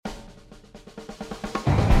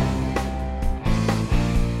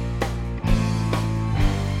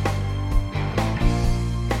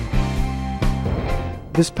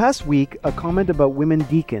This past week, a comment about women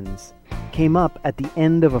deacons came up at the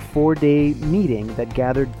end of a 4-day meeting that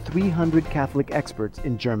gathered 300 Catholic experts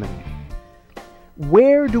in Germany.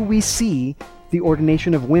 Where do we see the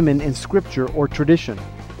ordination of women in scripture or tradition?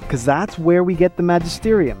 Because that's where we get the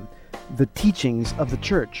magisterium, the teachings of the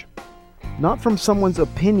church. Not from someone's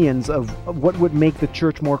opinions of what would make the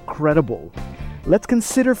church more credible. Let's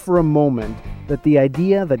consider for a moment that the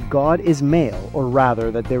idea that God is male, or rather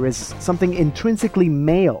that there is something intrinsically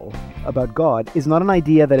male about God, is not an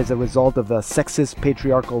idea that is a result of the sexist,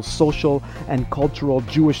 patriarchal, social, and cultural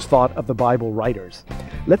Jewish thought of the Bible writers.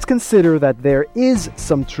 Let's consider that there is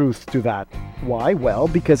some truth to that. Why? Well,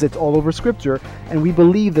 because it's all over Scripture, and we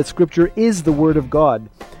believe that Scripture is the Word of God.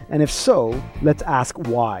 And if so, let's ask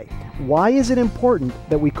why. Why is it important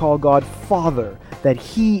that we call God Father, that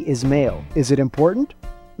He is male? Is it important?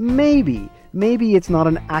 Maybe. Maybe it's not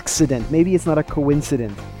an accident. Maybe it's not a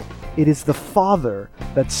coincidence. It is the father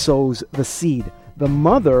that sows the seed. The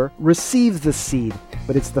mother receives the seed,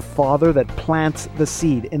 but it's the father that plants the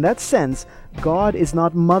seed. In that sense, God is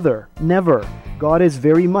not mother. Never. God is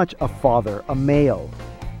very much a father, a male.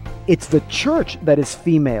 It's the church that is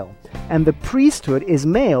female. And the priesthood is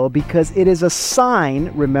male because it is a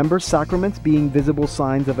sign. Remember sacraments being visible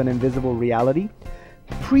signs of an invisible reality?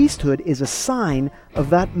 Priesthood is a sign of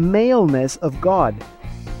that maleness of God.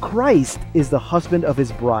 Christ is the husband of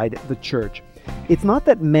his bride, the church. It's not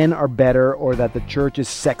that men are better or that the church is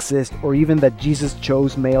sexist or even that Jesus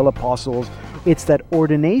chose male apostles. It's that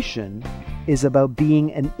ordination is about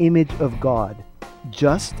being an image of God,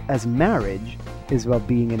 just as marriage is about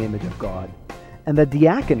being an image of God. And the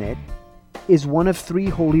diaconate is one of 3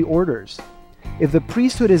 holy orders. If the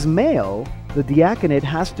priesthood is male, the diaconate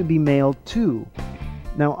has to be male too.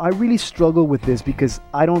 Now, I really struggle with this because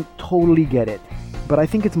I don't totally get it, but I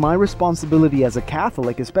think it's my responsibility as a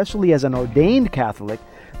Catholic, especially as an ordained Catholic,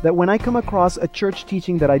 that when I come across a church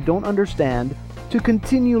teaching that I don't understand, to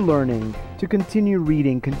continue learning, to continue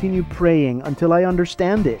reading, continue praying until I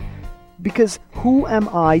understand it. Because who am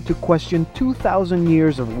I to question 2,000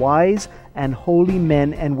 years of wise and holy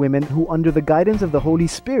men and women who, under the guidance of the Holy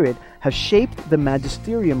Spirit, have shaped the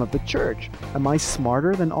magisterium of the church? Am I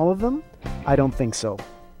smarter than all of them? I don't think so.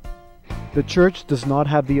 The church does not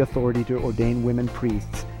have the authority to ordain women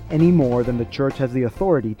priests any more than the church has the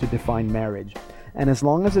authority to define marriage. And as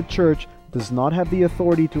long as the church does not have the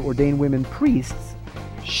authority to ordain women priests,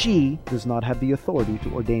 she does not have the authority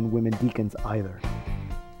to ordain women deacons either.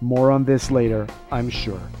 More on this later, I'm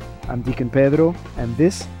sure. I'm Deacon Pedro, and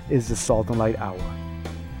this is the Salt and Light Hour.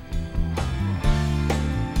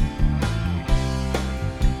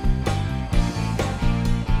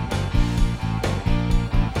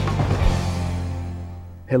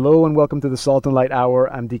 Hello and welcome to the Salt and Light Hour.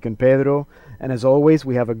 I'm Deacon Pedro, and as always,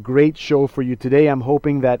 we have a great show for you today. I'm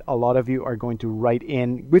hoping that a lot of you are going to write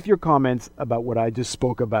in with your comments about what I just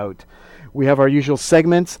spoke about. We have our usual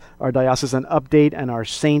segments, our diocesan update and our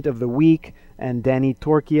saint of the week, and Danny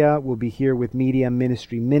Torquia will be here with Media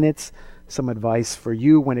Ministry Minutes, some advice for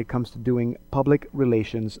you when it comes to doing public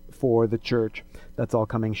relations for the church. That's all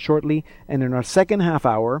coming shortly. And in our second half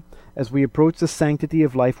hour, as we approach the Sanctity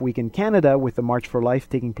of Life Week in Canada with the March for Life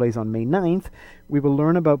taking place on May 9th, we will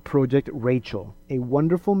learn about Project Rachel, a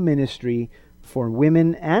wonderful ministry for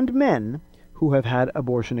women and men who have had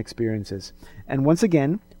abortion experiences. And once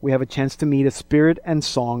again, we have a chance to meet a spirit and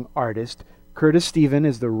song artist. Curtis Stephen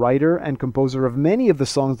is the writer and composer of many of the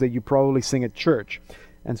songs that you probably sing at church.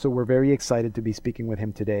 And so we're very excited to be speaking with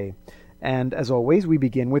him today. And as always, we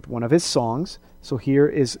begin with one of his songs. So here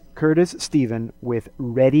is Curtis Stephen with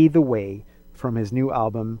Ready the Way from his new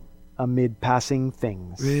album, Amid Passing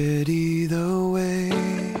Things. Ready the way,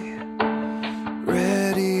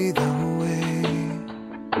 ready the way,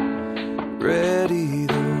 ready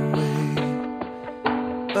the way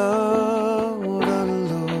of the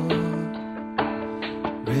Lord.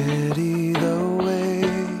 Ready the way,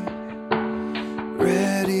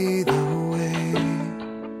 ready the way,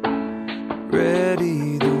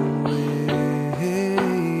 ready the way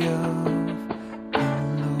of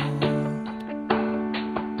the Lord.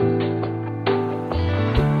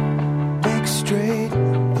 Make straight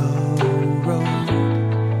the road,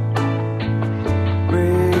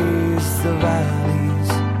 raise the valleys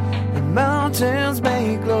and mountains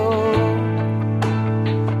make low.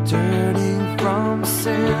 Turning from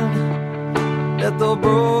sin, let the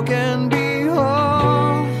broken be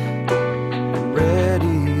whole.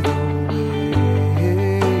 Ready the way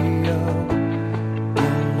of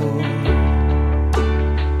the Lord.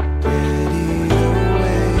 Ready the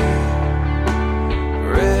way,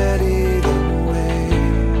 ready the way,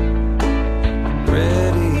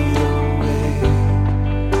 ready the way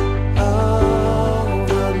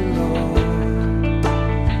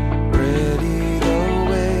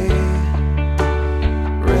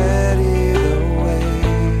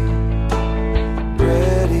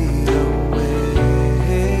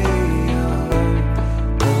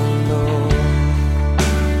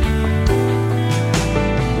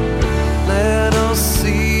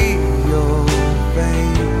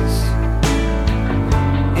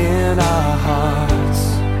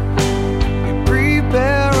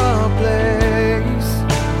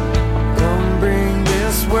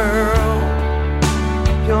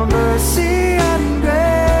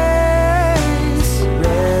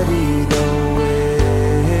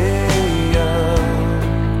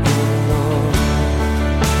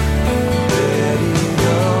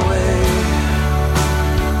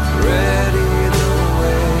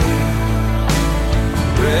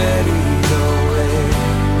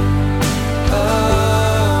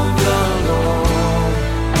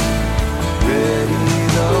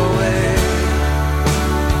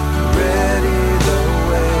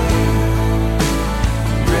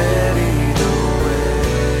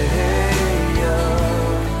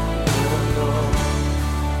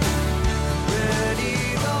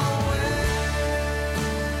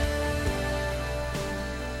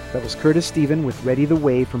That was Curtis Stephen with Ready the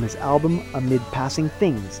Way from his album Amid Passing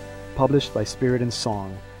Things, published by Spirit and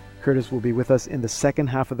Song. Curtis will be with us in the second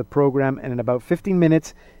half of the program, and in about 15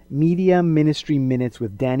 minutes, Media Ministry Minutes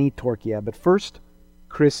with Danny Torchia. But first,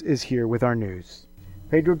 Chris is here with our news.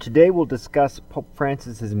 Pedro, today we'll discuss Pope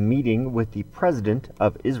Francis's meeting with the President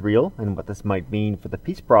of Israel and what this might mean for the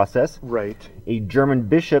peace process. Right. A German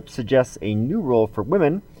bishop suggests a new role for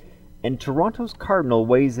women, and Toronto's Cardinal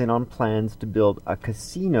weighs in on plans to build a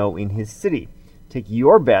casino in his city. Take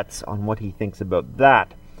your bets on what he thinks about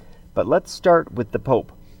that. But let's start with the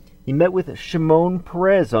Pope. He met with Shimon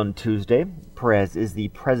Peres on Tuesday. Peres is the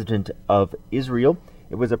President of Israel.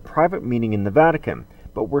 It was a private meeting in the Vatican,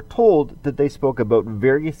 but we're told that they spoke about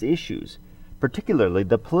various issues, particularly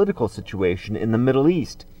the political situation in the Middle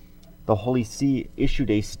East. The Holy See issued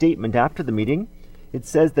a statement after the meeting. It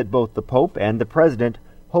says that both the Pope and the President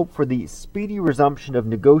hope for the speedy resumption of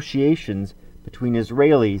negotiations between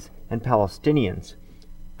Israelis and Palestinians.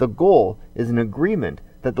 The goal is an agreement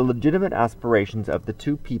that the legitimate aspirations of the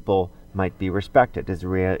two people might be respected,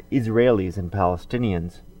 Israelis and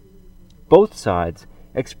Palestinians. Both sides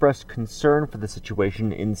expressed concern for the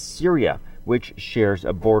situation in Syria, which shares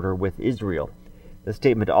a border with Israel. The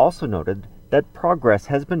statement also noted that progress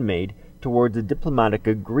has been made towards a diplomatic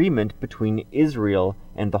agreement between Israel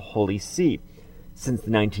and the Holy See. Since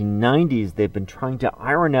the 1990s, they've been trying to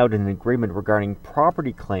iron out an agreement regarding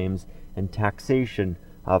property claims and taxation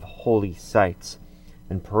of holy sites.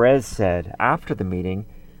 And Peres said after the meeting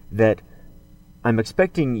that, "I'm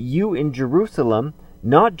expecting you in Jerusalem,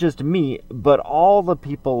 not just me, but all the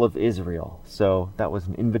people of Israel." So that was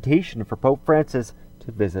an invitation for Pope Francis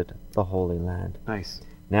to visit the Holy Land. Nice.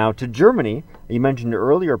 Now to Germany. You mentioned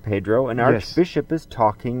earlier, Pedro, an archbishop is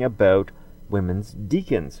talking about women's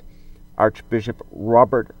deacons. Archbishop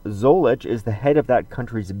Robert Zolich is the head of that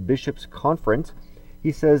country's bishops' conference.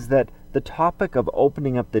 He says that the topic of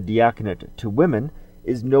opening up the diaconate to women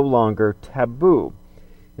is no longer taboo.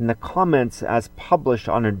 In the comments as published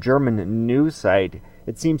on a German news site,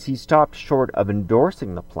 it seems he stopped short of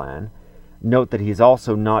endorsing the plan. Note that he's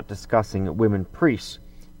also not discussing women priests.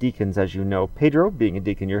 Deacons, as you know, Pedro, being a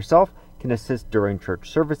deacon yourself, can assist during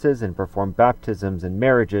church services and perform baptisms and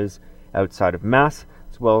marriages outside of Mass,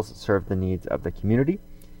 as well as serve the needs of the community.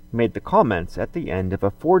 He made the comments at the end of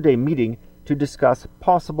a 4-day meeting to discuss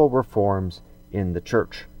possible reforms in the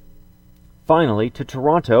church. Finally, to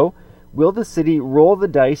Toronto, will the city roll the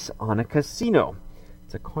dice on a casino?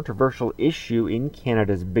 It's a controversial issue in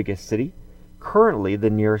Canada's biggest city. Currently, the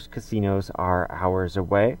nearest casinos are hours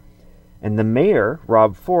away, and the mayor,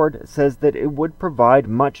 Rob Ford, says that it would provide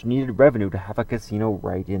much-needed revenue to have a casino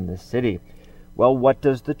right in the city. Well, what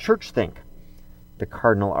does the church think? The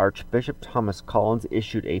Cardinal Archbishop Thomas Collins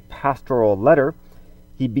issued a pastoral letter.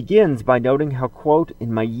 He begins by noting how, quote,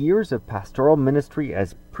 "In my years of pastoral ministry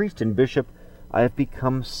as priest and bishop, I have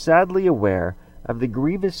become sadly aware of the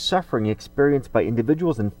grievous suffering experienced by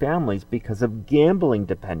individuals and families because of gambling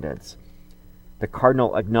dependence." The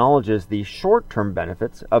Cardinal acknowledges the short-term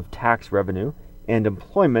benefits of tax revenue and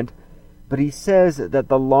employment, but he says that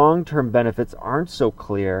the long-term benefits aren't so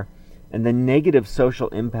clear, and the negative social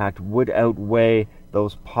impact would outweigh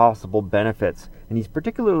those possible benefits. And he's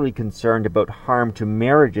particularly concerned about harm to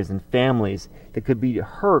marriages and families that could be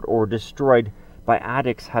hurt or destroyed by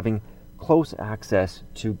addicts having close access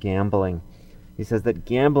to gambling. He says that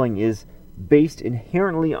gambling is based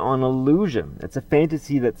inherently on illusion. It's a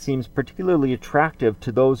fantasy that seems particularly attractive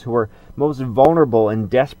to those who are most vulnerable and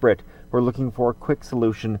desperate, who are looking for a quick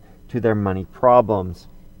solution to their money problems.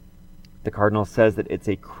 The Cardinal says that it's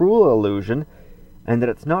a cruel illusion and that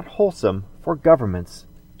it's not wholesome for governments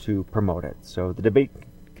to promote it. So the debate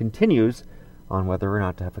continues on whether or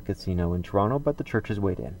not to have a casino in Toronto, but the church has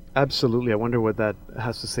weighed in. Absolutely. I wonder what that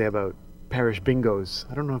has to say about parish bingos.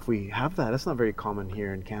 I don't know if we have that. That's not very common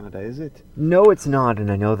here in Canada, is it? No, it's not.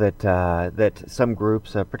 And I know that that some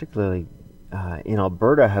groups, particularly in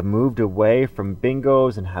Alberta, have moved away from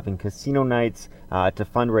bingos and having casino nights to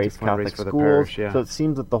fundraise Catholic for schools. The parish, yeah. So it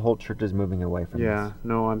seems that the whole church is moving away from this. Yeah,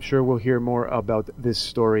 no, I'm sure we'll hear more about this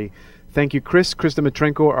story. Thank you, Chris. Chris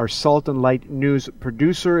Dimitrenko, our Salt and Light News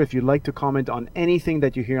producer. If you'd like to comment on anything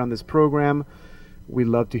that you hear on this program, we'd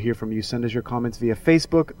love to hear from you. Send us your comments via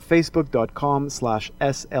Facebook,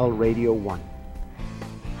 facebook.com/slradio1.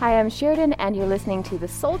 Hi, I'm Sheridan, and you're listening to the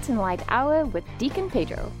Salt and Light Hour with Deacon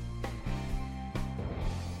Pedro.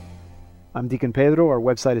 I'm Deacon Pedro. Our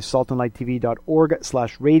website is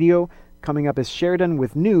saltandlighttv.org/radio. Coming up is Sheridan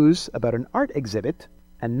with news about an art exhibit.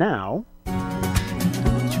 And now,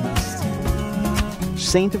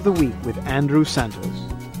 Saint of the Week with Andrew Santos.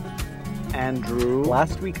 Andrew.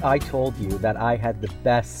 Last week I told you that I had the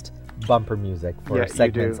best bumper music for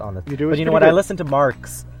segments on this. You do. But you know what? I listened to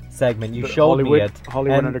Mark's segment. You showed me it.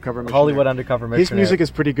 Hollywood Undercover Missionary. Hollywood Undercover Missionary. His music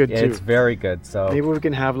is pretty good too. It's very good. So maybe we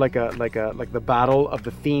can have like the battle of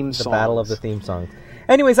the theme songs. The battle of the theme songs.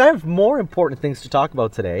 Anyways, I have more important things to talk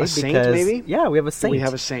about today. A saint, maybe? Yeah, we have a saint. We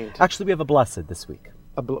have a saint. Actually, we have a blessed this week.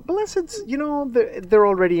 Blesseds, they're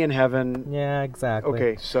already in heaven. Yeah, exactly.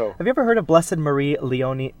 Okay, so have you ever heard of Blessed Marie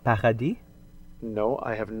Leonie Paradis? No,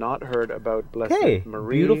 I have not heard about Blessed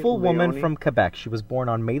Marie. Beautiful woman Leonie from Quebec. She was born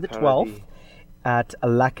on May the 12th at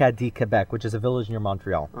L'Acadie, Quebec, which is a village near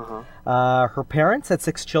Montreal. Her parents had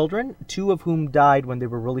 6 children, 2 of whom died when they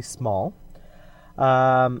were really small.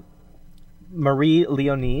 Marie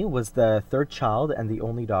Leonie was the 3rd child and the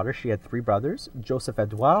only daughter. She had 3 brothers, Joseph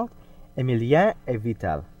Edouard, Emilien, and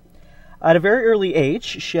Vital. At a very early age,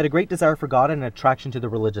 she had a great desire for God and an attraction to the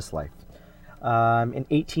religious life. In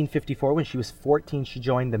 1854, when she was 14, she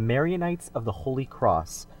joined the Marianites of the Holy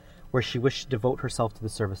Cross, where she wished to devote herself to the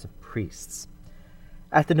service of priests.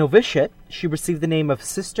 At the novitiate, she received the name of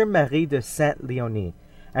Sister Marie de Saint-Léonie,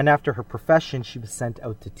 and after her profession, she was sent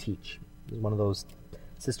out to teach. She was one of those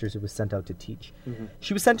sisters who was sent out to teach.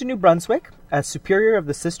 She was sent to New Brunswick as superior of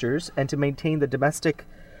the sisters and to maintain the domestic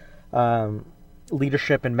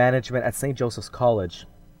leadership and management at St. Joseph's College,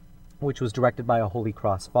 which was directed by a Holy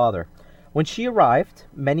Cross father. When she arrived,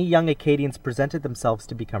 many young Acadians presented themselves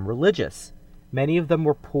to become religious. Many of them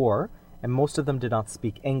were poor, and most of them did not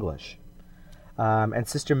speak English. And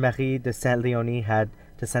Sister Marie de Saint-Léonie had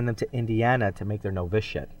to send them to Indiana to make their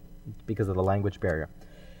novitiate because of the language barrier.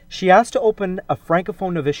 She asked to open a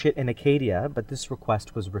Francophone novitiate in Acadia, but this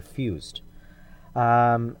request was refused.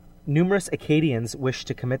 Numerous Acadians wished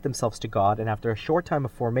to commit themselves to God, and after a short time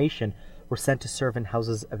of formation, were sent to serve in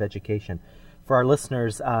houses of education. For our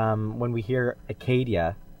listeners, when we hear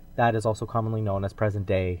Acadia, that is also commonly known as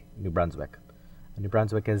present-day New Brunswick. New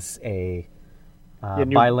Brunswick is a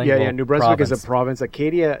bilingual New Brunswick province. is a province.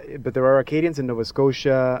 Acadia, but there are Acadians in Nova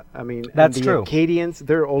Scotia. I mean, that's and the true. Acadians,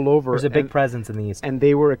 they're all over. There's a big presence in the east. And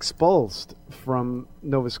they were expulsed from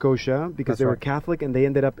Nova Scotia because they were Catholic, and they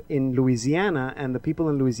ended up in Louisiana. And the people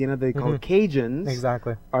in Louisiana they call Cajuns.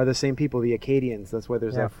 Exactly. Are the same people, the Acadians. That's why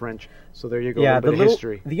there's that French. So there you go. Yeah, a little bit of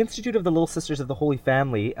history. The Institute of the Little Sisters of the Holy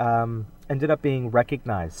Family ended up being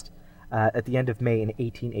recognized at the end of May in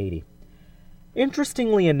 1880.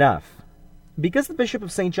 Interestingly enough, because the Bishop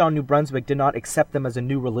of St. John, New Brunswick, did not accept them as a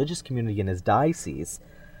new religious community in his diocese,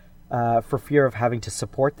 for fear of having to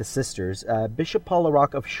support the sisters, Bishop Paul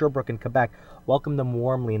Larocque of Sherbrooke in Quebec welcomed them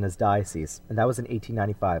warmly in his diocese, and that was in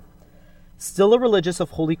 1895. Still a religious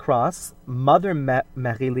of Holy Cross, Mother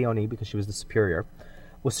Marie Leonie, because she was the superior,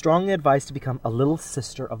 was strongly advised to become a little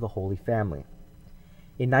sister of the Holy Family.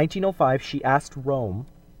 In 1905, she asked Rome,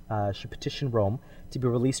 she petitioned Rome to be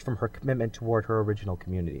released from her commitment toward her original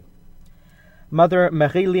community. Mother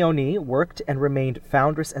Marie Leonie worked and remained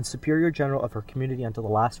foundress and superior general of her community until the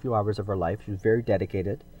last few hours of her life. She was very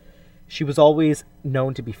dedicated. She was always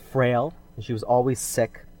known to be frail, and she was always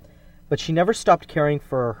sick, but she never stopped caring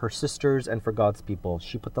for her sisters and for God's people.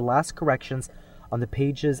 She put the last corrections on the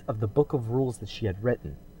pages of the book of rules that she had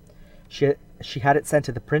written. She had it sent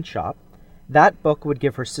to the print shop. That book would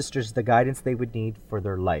give her sisters the guidance they would need for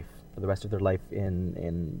their life, for the rest of their life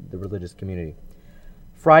in the religious community.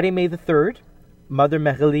 Friday, May the 3rd, Mother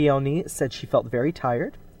Marie Leonie said she felt very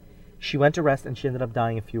tired. She went to rest and she ended up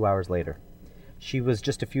dying a few hours later. She was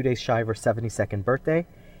just a few days shy of her 72nd birthday.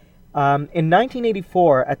 In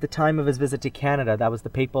 1984, at the time of his visit to Canada, that was the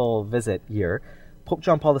papal visit year, Pope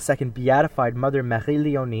John Paul II beatified Mother Marie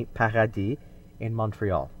Leonie Paradis in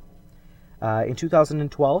Montreal. In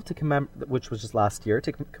 2012, which was just last year,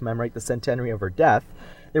 to commemorate the centenary of her death,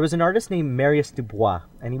 there was an artist named Marius Dubois,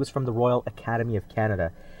 and he was from the Royal Academy of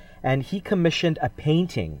Canada. And he commissioned a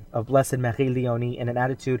painting of Blessed Marie Leonie in an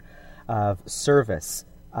attitude of service.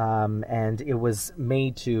 And it was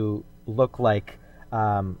made to look like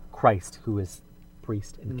Christ, who is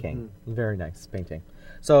priest and king. Very nice painting.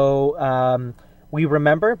 So we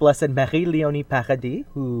remember Blessed Marie Leonie Paradis,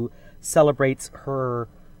 who celebrates her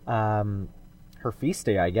feast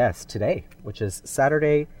day, I guess, today, which is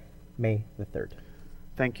Saturday, May the 3rd.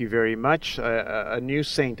 Thank you very much. A new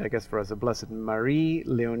saint, I guess, for us, a Blessed Marie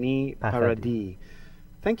Leonie Paradis.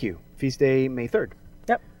 Thank you. Feast day, May 3rd.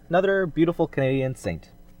 Yep, another beautiful Canadian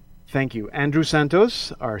saint. Thank you. Andrew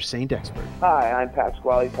Santos, our saint expert. Hi, I'm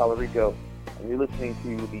Pasquale Talarico, and you're listening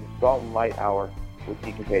to the Salt and Light Hour with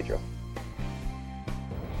Deacon Pedro.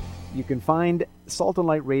 You can find Salt and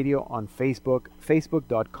Light Radio on Facebook,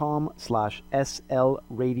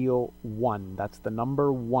 facebook.com/slradio1. That's the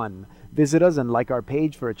number 1. Visit us and like our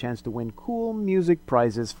page for a chance to win cool music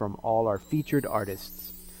prizes from all our featured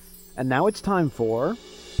artists. And now it's time for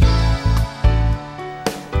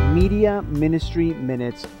Media Ministry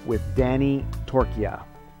Minutes with Danny Torchia.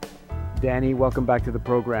 Danny, welcome back to the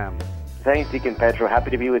program. Thanks, Deacon Pedro.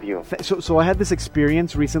 Happy to be with you. So I had this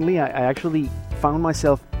experience recently. I actually found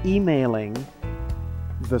myself emailing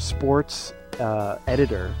the sports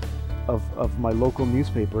editor of my local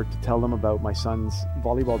newspaper to tell them about my son's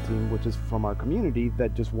volleyball team, which is from our community,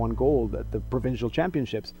 that just won gold at the provincial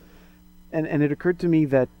championships. And it occurred to me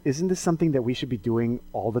that isn't this something that we should be doing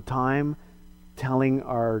all the time? Telling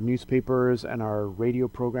our newspapers and our radio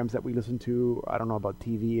programs that we listen to, I don't know about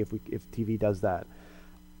TV, if TV does that,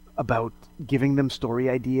 about giving them story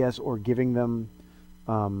ideas or giving them,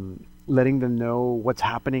 letting them know what's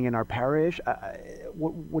happening in our parish.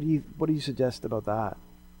 What do you suggest about that?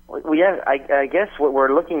 Well, yeah, I guess what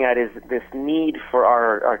we're looking at is this need for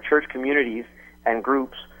our church communities and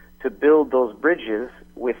groups to build those bridges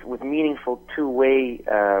with meaningful two-way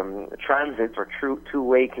transits or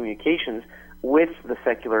two-way communications with the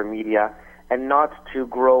secular media, and not to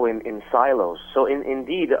grow in silos. So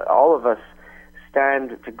indeed, all of us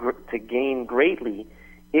stand to gain greatly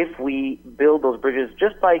if we build those bridges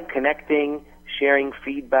just by connecting, sharing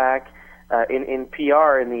feedback. In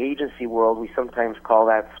PR, in the agency world, we sometimes call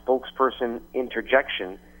that spokesperson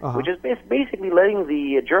interjection, which is basically letting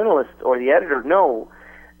the journalist or the editor know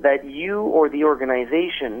that you or the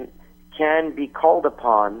organization can be called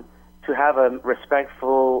upon to have a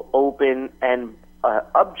respectful, open, and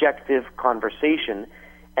objective conversation,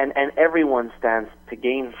 and everyone stands to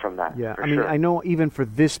gain from that. Yeah, sure. I know even for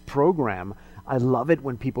this program, I love it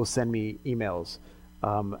when people send me emails.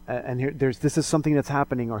 And this is something that's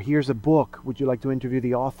happening, or here's a book. Would you like to interview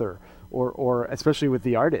the author? Or especially with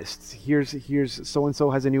the artists, here's so and so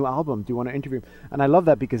has a new album. Do you want to interview? And I love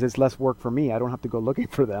that because it's less work for me. I don't have to go looking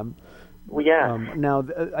for them. Well, yeah. Now,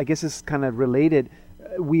 I guess it's kind of related.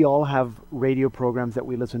 We all have radio programs that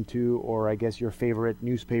we listen to, or I guess your favorite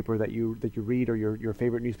newspaper that you read, or your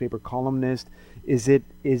favorite newspaper columnist. Is it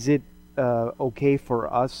okay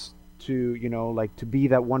for us to to be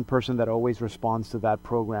that one person that always responds to that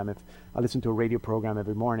program? If I listen to a radio program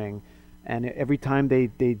every morning, and every time they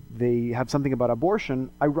have something about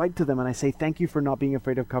abortion, I write to them and I say thank you for not being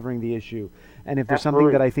afraid of covering the issue. And if there's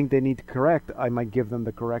something that I think they need to correct, I might give them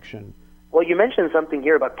the correction. Well, you mentioned something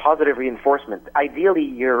here about positive reinforcement. Ideally,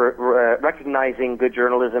 you're recognizing good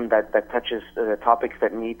journalism that touches topics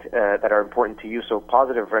that are important to you. So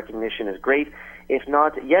positive recognition is great. If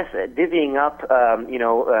not, yes, divvying up,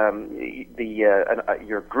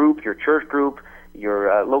 your group, your church group,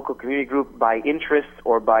 your local community group by interest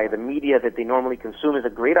or by the media that they normally consume is a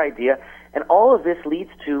great idea. And all of this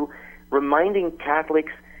leads to reminding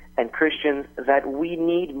Catholics and Christians that we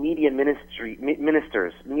need media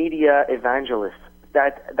ministers, media evangelists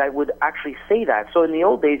that would actually say that. So in the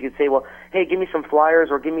old days, you'd say, well, hey, give me some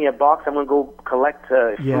flyers or give me a box. I'm going to go collect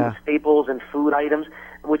food staples and food items,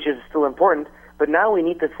 which is still important. But now we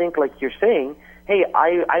need to think like you're saying, hey,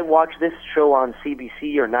 I watch this show on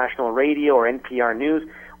CBC or National Radio or NPR News.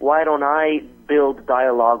 Why don't I build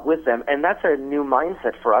dialogue with them? And that's a new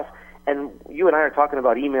mindset for us. And you and I are talking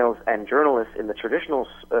about emails and journalists in the traditional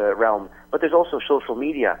realm, but there's also social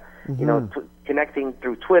media, connecting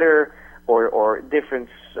through Twitter or different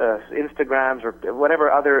Instagrams or whatever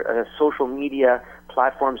other social media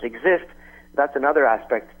platforms exist. That's another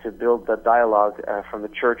aspect to build the dialogue from the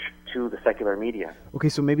church to the secular media. Okay,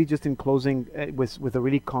 so maybe just in closing with a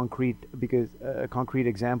really concrete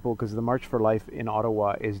example, because the March for Life in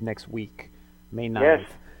Ottawa is next week, May 9th. Yes.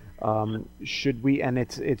 Should we? And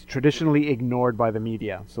it's traditionally ignored by the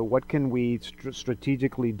media. So what can we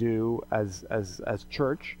strategically do as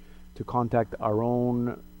church to contact our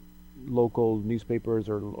own local newspapers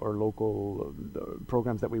or local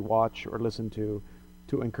programs that we watch or listen to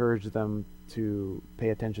encourage them to pay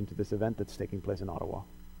attention to this event that's taking place in Ottawa?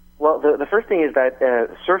 Well, the first thing is that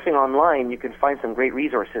surfing online, you can find some great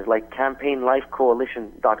resources like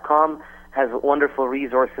CampaignLifeCoalition.com has wonderful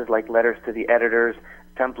resources like letters to the editors,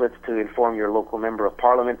 templates to inform your local member of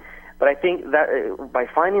parliament. But I think that by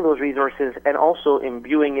finding those resources and also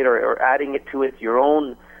imbuing it or adding it to it your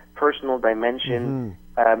own personal dimension,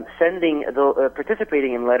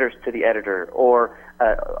 participating in letters to the editor or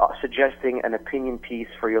suggesting an opinion piece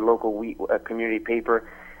for your local community paper,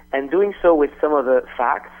 and doing so with some of the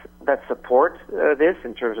facts that support this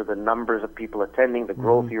in terms of the numbers of people attending, the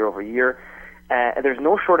growth year over year. There's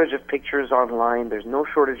no shortage of pictures online. There's no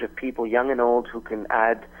shortage of people, young and old, who can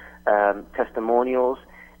add testimonials,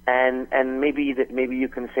 and maybe you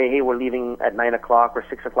can say, hey, we're leaving at 9 o'clock or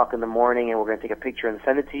 6 o'clock in the morning, and we're going to take a picture and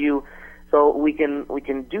send it to you. So we can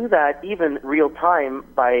do that even real time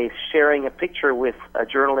by sharing a picture with a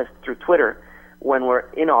journalist through Twitter when we're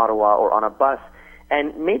in Ottawa or on a bus.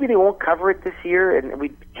 And maybe they won't cover it this year, and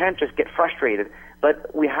we can't just get frustrated.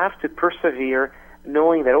 But we have to persevere,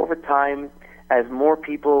 knowing that over time, as more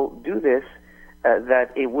people do this,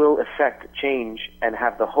 that it will affect change and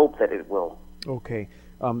have the hope that it will. Okay.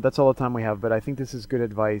 That's all the time we have, but I think this is good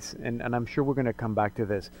advice, and I'm sure we're going to come back to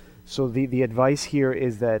this. So the advice here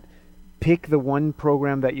is that pick the one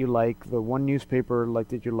program that you like, the one newspaper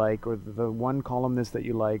that you like, or the one columnist that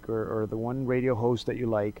you like, or the one radio host that you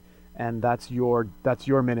like, and that's your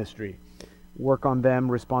ministry. Work on them,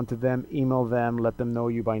 respond to them, email them, let them know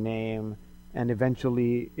you by name, and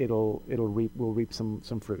eventually we'll reap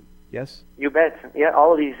some fruit. Yes? You bet. Yeah,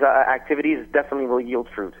 all of these activities definitely will yield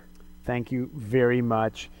fruit. Thank you very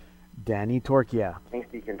much, Danny Torchia. Thanks,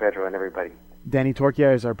 Deacon Pedro, and everybody. Danny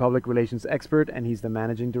Torchia is our public relations expert, and he's the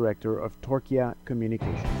managing director of Torchia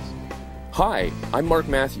Communications. Hi, I'm Mark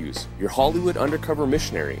Matthews, your Hollywood undercover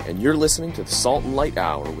missionary, and you're listening to the Salt and Light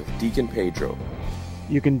Hour with Deacon Pedro.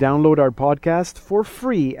 You can download our podcast for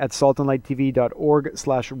free at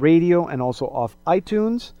saltandlighttv.org/radio and also off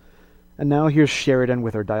iTunes. And now here's Sheridan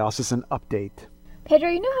with our diocesan update. Pedro,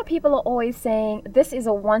 you know how people are always saying this is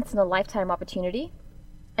a once-in-a-lifetime opportunity?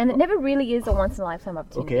 And it never really is a once-in-a-lifetime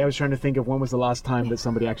opportunity. Okay, I was trying to think of when was the last time that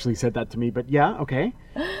somebody actually said that to me, but yeah, okay.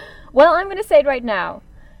 Well, I'm going to say it right now.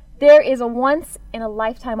 There is a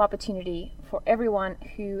once-in-a-lifetime opportunity for everyone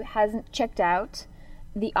who hasn't checked out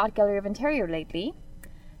the Art Gallery of Ontario lately.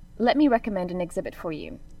 Let me recommend an exhibit for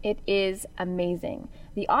you. It is amazing.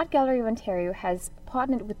 The Art Gallery of Ontario has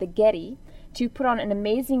partnered with the Getty to put on an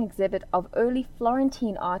amazing exhibit of early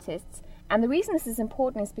Florentine artists. And the reason this is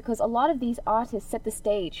important is because a lot of these artists set the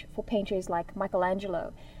stage for painters like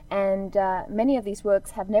Michelangelo. And many of these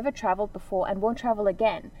works have never traveled before and won't travel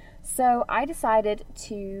again. So I decided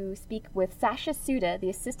to speak with Sasha Suda, the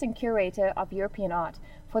assistant curator of European art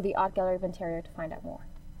for the Art Gallery of Ontario, to find out more.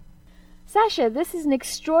 Sasha, this is an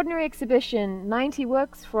extraordinary exhibition, 90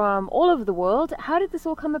 works from all over the world. How did this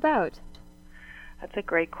all come about? That's a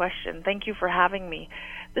great question. Thank you for having me.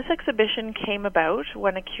 This exhibition came about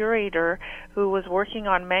when a curator who was working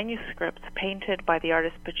on manuscripts painted by the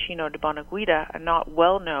artist Pacino di Bonaguida, a not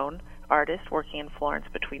well-known artist working in Florence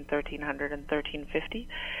between 1300 and 1350,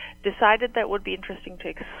 decided that it would be interesting to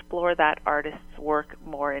explore that artist's work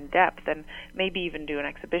more in depth and maybe even do an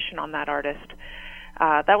exhibition on that artist.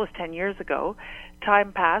 That was 10 years ago.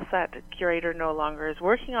 Time passed, that curator no longer is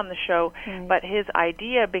working on the show, but his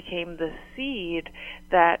idea became the seed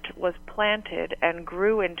that was planted and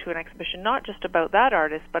grew into an exhibition not just about that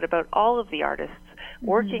artist, but about all of the artists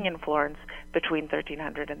working in Florence between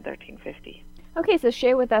 1300 and 1350. Okay, so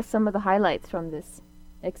share with us some of the highlights from this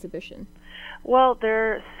exhibition. Well,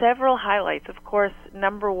 there are several highlights. Of course,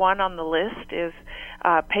 number one on the list is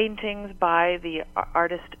paintings by the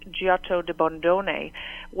artist Giotto di Bondone,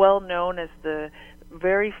 well known as the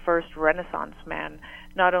very first Renaissance man.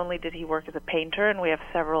 Not only did he work as a painter, and we have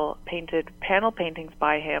several painted panel paintings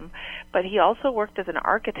by him, but he also worked as an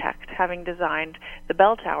architect, having designed the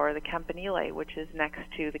bell tower, the Campanile, which is next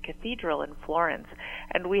to the cathedral in Florence.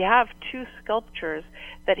 And we have two sculptures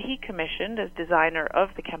that he commissioned as designer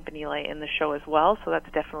of the Campanile in the show as well, so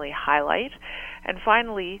that's definitely a highlight. And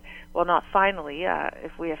finally, well, not finally,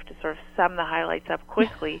 if we have to sort of sum the highlights up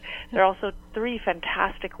quickly, there are also three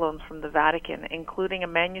fantastic loans from the Vatican, including a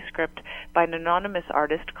manuscript by an anonymous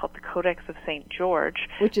artist called the Codex of St. George.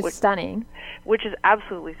 Which is stunning. Which is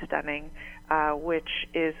absolutely stunning, which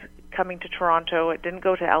is coming to Toronto. It didn't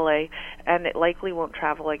go to LA, and it likely won't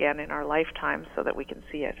travel again in our lifetime so that we can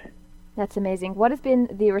see it. That's amazing. What has been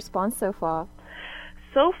the response so far?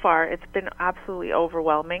 So far, it's been absolutely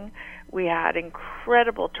overwhelming. We had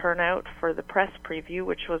incredible turnout for the press preview,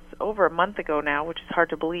 which was over a month ago now, which is hard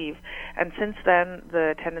to believe. And since then, the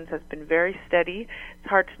attendance has been very steady. It's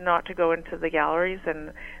hard not to go into the galleries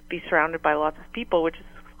and be surrounded by lots of people, which is,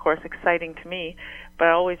 of course, exciting to me. But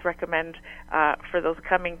I always recommend for those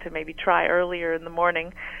coming to maybe try earlier in the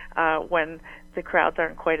morning when the crowds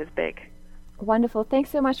aren't quite as big. Wonderful. Thanks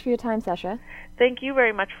so much for your time, Sasha. Thank you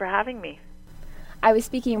very much for having me. I was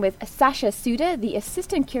speaking with Sasha Suda, the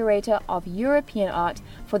assistant curator of European art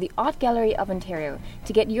for the Art Gallery of Ontario.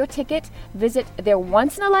 To get your ticket, visit their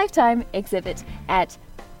once-in-a-lifetime exhibit at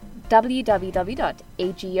www.ago.net.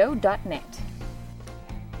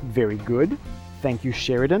 Very good. Thank you,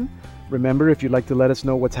 Sheridan. Remember, if you'd like to let us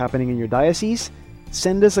know what's happening in your diocese,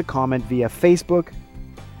 send us a comment via Facebook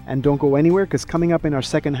And don't go anywhere, because coming up in our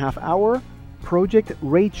second half hour, Project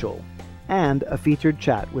Rachel and a featured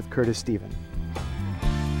chat with Curtis Stephen.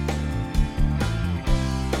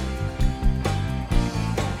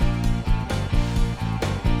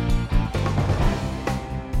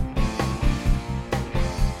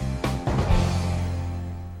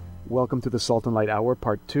 Welcome to the Salt and Light Hour,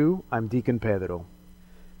 Part 2. I'm Deacon Pedro.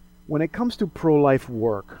 When it comes to pro-life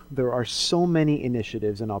work, there are so many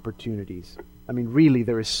initiatives and opportunities. I mean, really,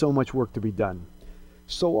 there is so much work to be done.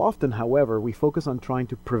 So often, however, we focus on trying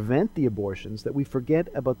to prevent the abortions that we forget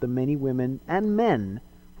about the many women and men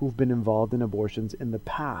who've been involved in abortions in the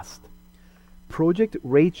past. Project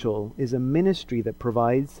Rachel is a ministry that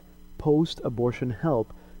provides post-abortion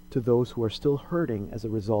help to those who are still hurting as a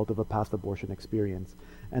result of a past abortion experience.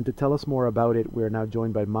 And to tell us more about it, we're now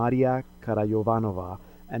joined by Maria Karajovanova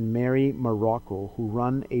and Mary Morocco, who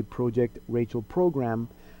run a Project Rachel program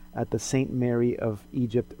at the St. Mary of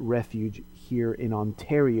Egypt Refuge here in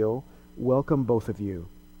Ontario. Welcome, both of you.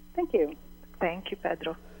 Thank you. Thank you,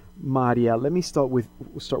 Pedro. Maria, let me start with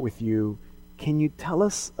you. Can you tell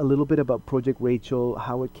us a little bit about Project Rachel,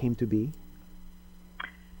 how it came to be?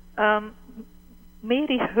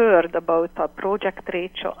 Mary heard about Project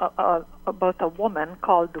Rachel, about a woman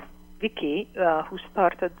called Vicky, who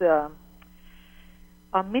started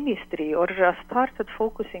a ministry or started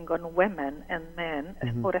focusing on women and men,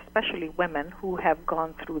 or especially women who have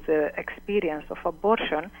gone through the experience of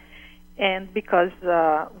abortion. And because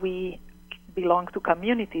we belong to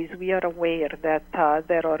communities, we are aware that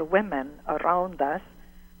there are women around us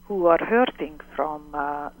who are hurting from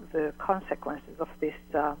the consequences of this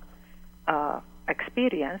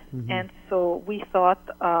experience. And so we thought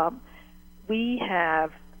we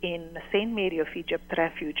have in St. Mary of Egypt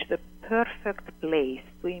Refuge the perfect place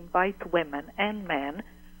to invite women and men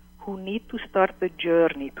who need to start the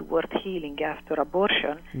journey toward healing after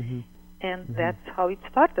abortion. And that's how it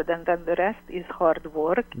started. And then the rest is hard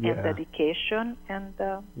work and dedication and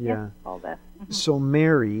all that. So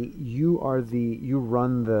Mary, you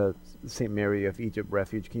run the St. Mary of Egypt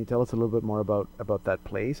Refuge. Can you tell us a little bit more about that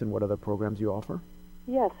place and what other programs you offer?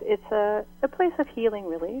 Yes, it's a place of healing,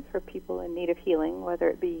 really, for people in need of healing, whether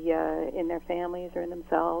it be in their families or in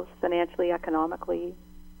themselves, financially, economically,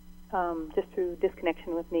 just through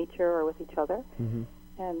disconnection with nature or with each other.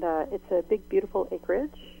 And it's a big, beautiful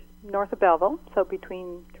acreage north of Belleville, so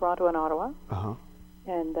between Toronto and Ottawa.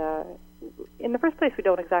 And in the first place, we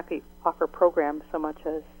don't exactly offer programs so much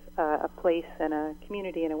as a place and a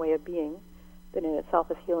community and a way of being that in itself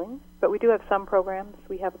is healing. But we do have some programs.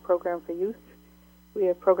 We have a program for youth. We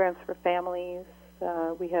have programs for families.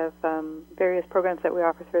 We have various programs that we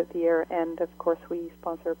offer throughout the year. And, of course, we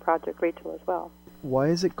sponsor Project Rachel as well. Why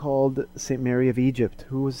is it called St. Mary of Egypt?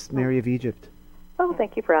 Who was Mary of Egypt? Oh,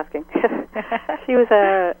 thank you for asking.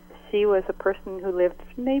 She was a person who lived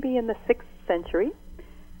maybe in the 6th century.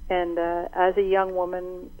 And as a young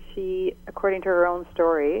woman, she, according to her own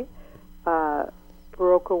story,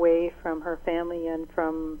 broke away from her family and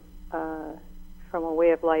from a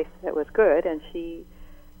way of life that was good, and she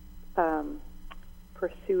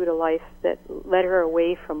pursued a life that led her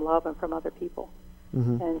away from love and from other people.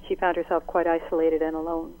 And she found herself quite isolated and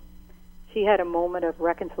alone. She had a moment of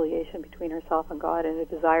reconciliation between herself and God and a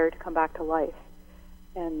desire to come back to life.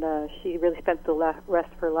 And she really spent the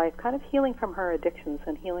rest of her life kind of healing from her addictions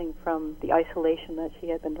and healing from the isolation that she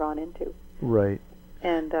had been drawn into. Right.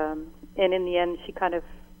 And in the end, she kind of,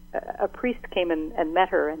 a priest came and met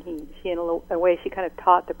her, and she in a way, she kind of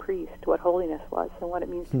taught the priest what holiness was and what it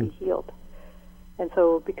means to be healed. And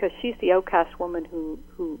so, because she's the outcast woman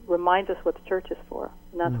who reminds us what the church is for,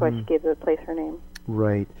 and that's why she gave the place her name.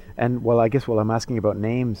 Right. And, well, I guess while I'm asking about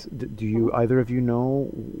names, do you, either of you know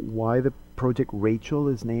why the Project Rachel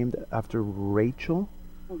is named after Rachel?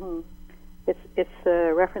 It's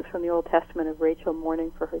a reference from the Old Testament of Rachel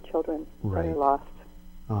mourning for her children that are lost.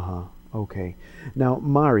 Okay. Now,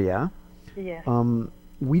 Maria, Yes.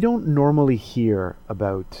 We don't normally hear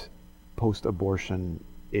about post-abortion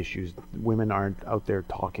issues. Women aren't out there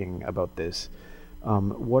talking about this.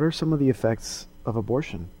 What are some of the effects of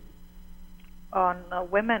abortion on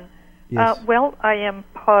women? Yes. Well, I am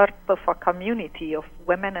part of a community of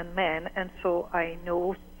women and men, and so I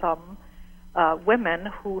know some women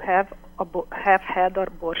who have had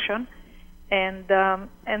abortion, and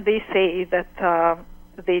they say that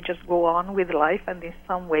they just go on with life, and in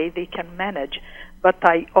some way they can manage. But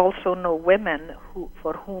I also know women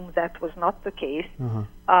for whom that was not the case,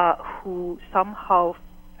 who somehow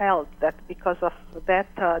felt that because of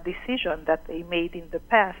that decision that they made in the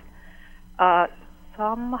past,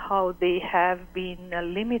 somehow they have been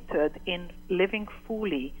limited in living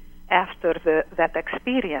fully after that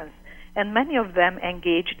experience. And many of them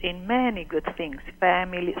engaged in many good things.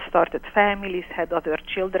 Started families, had other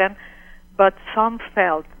children, but some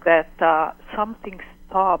felt that something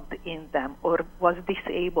stopped in them or was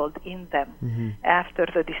disabled in them after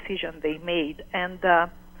the decision they made. And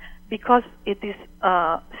because it is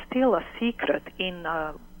still a secret in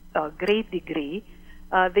a great degree,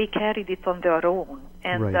 they carried it on their own.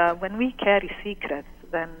 And when we carry secrets,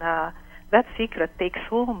 then that secret takes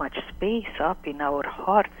so much space up in our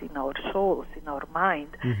hearts, in our souls, in our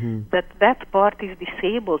mind, that part is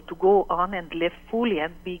disabled to go on and live fully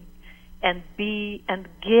and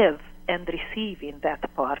give and receive in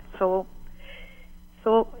that part. So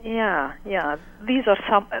yeah. These are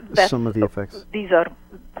some of the effects. These are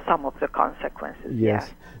some of the consequences. Yes.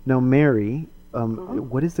 Yeah. Now, Mary,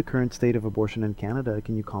 what is the current state of abortion in Canada?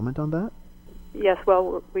 Can you comment on that? Yes,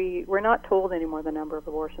 well, we're not told anymore the number of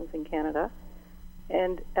abortions in Canada,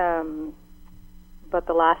 and but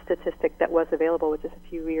the last statistic that was available, which is a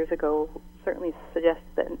few years ago, certainly suggests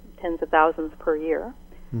that tens of thousands per year.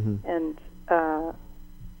 And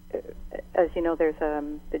as you know, there's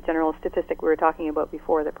the general statistic we were talking about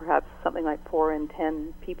before that perhaps something like 4 in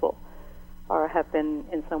 10 people have been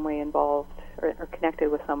in some way involved or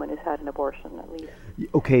connected with someone who's had an abortion, at least.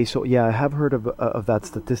 Okay, so yeah, I have heard of that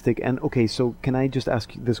statistic. And okay, so can I just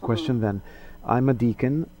ask you this question then? I'm a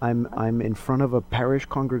deacon. I'm in front of a parish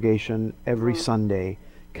congregation every Sunday.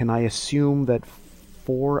 Can I assume that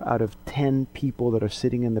 4 out of 10 people that are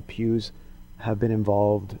sitting in the pews have been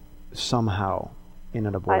involved somehow in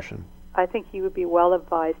an abortion? I think you would be well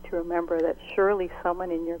advised to remember that surely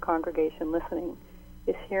someone in your congregation listening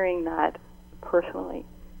is hearing that personally,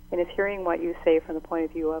 and is hearing what you say from the point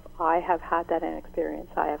of view of, I have had that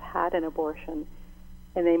experience, I have had an abortion,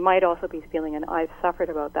 and they might also be feeling, and I've suffered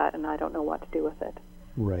about that, and I don't know what to do with it.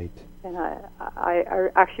 Right. And I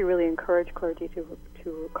actually really encourage clergy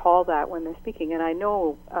to call that when they're speaking, and I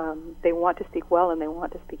know they want to speak well and they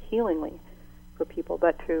want to speak healingly for people,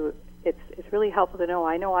 but it's really helpful to know.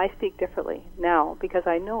 I know I speak differently now because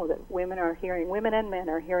I know that women and men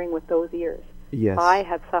are hearing with those ears. Yes. I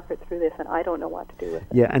have suffered through this, and I don't know what to do with it.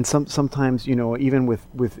 Yeah, and sometimes, even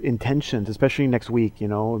with intentions, especially next week,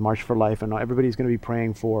 March for Life, and everybody's going to be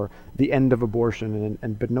praying for the end of abortion,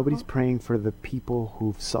 but nobody's praying for the people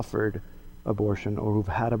who've suffered abortion or who've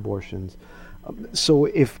had abortions. So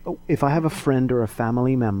if I have a friend or a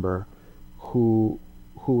family member who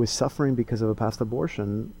is suffering because of a past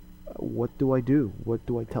abortion, what do I do? What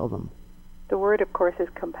do I tell them? The word, of course, is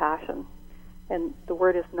compassion, and the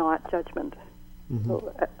word is not judgment.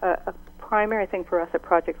 So a primary thing for us at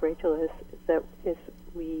Project Rachel is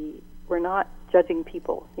we're not judging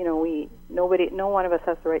people. No one of us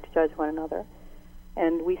has the right to judge one another,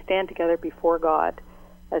 and we stand together before God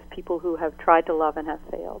as people who have tried to love and have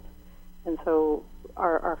failed. And so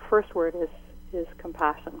our first word is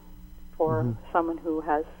compassion for someone who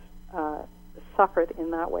has suffered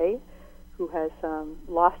in that way, who has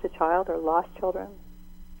lost a child or lost children,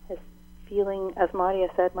 is feeling, as Maria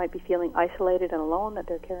said, might be feeling isolated and alone, that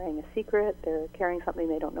they're carrying a secret, they're carrying something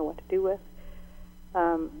they don't know what to do with.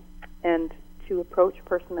 And to approach a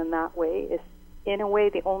person in that way is, in a way,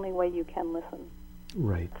 the only way you can listen.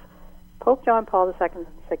 Right. Pope John Paul II's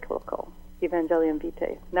encyclical, Evangelium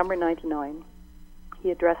Vitae, number 99,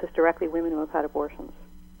 he addresses directly women who have had abortions.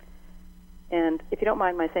 And if you don't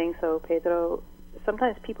mind my saying so, Pedro,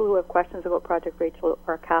 sometimes people who have questions about Project Rachel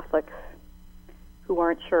are Catholics who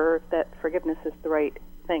aren't sure that forgiveness is the right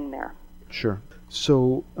thing there. Sure.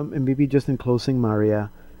 So, and maybe just in closing,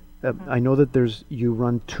 Maria, I know that you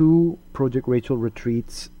run 2 Project Rachel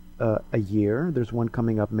retreats a year. There's one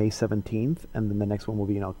coming up May 17th, and then the next one will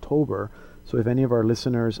be in October. So if any of our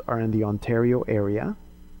listeners are in the Ontario area,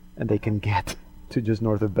 and they can get to just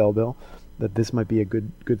north of Belleville, that this might be a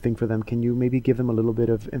good thing for them. Can you maybe give them a little bit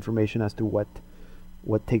of information as to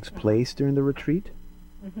what takes place during the retreat?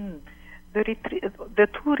 The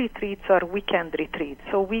 2 retreats are weekend retreats.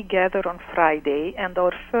 So we gather on Friday, and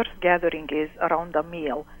our first gathering is around a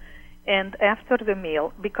meal. And after the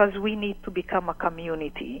meal, because we need to become a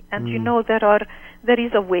community, and there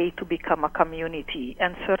is a way to become a community,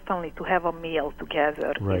 and certainly to have a meal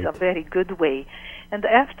together is a very good way. And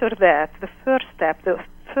after that, the first step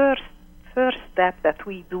that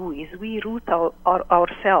we do is we root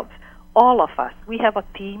ourselves, all of us. We have a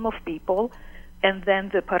team of people, and then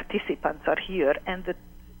the participants are here, and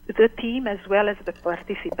the team as well as the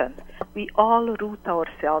participants, we all root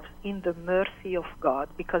ourselves in the mercy of God,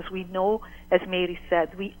 because we know, as Mary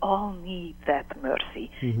said, we all need that mercy,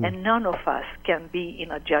 and none of us can be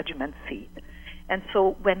in a judgment seat. And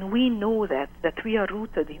so when we know that we are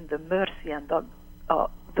rooted in the mercy and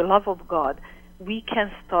the love of God, we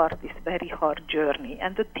can start this very hard journey.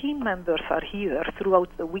 And the team members are here throughout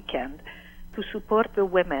the weekend to support the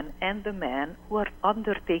women and the men who are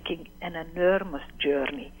undertaking an enormous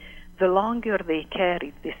journey. The longer they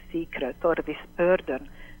carry this secret or this burden,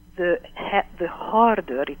 the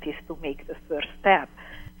harder it is to make the first step.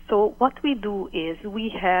 So what we do is we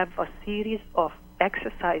have a series of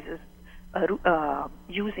exercises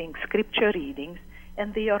using scripture readings,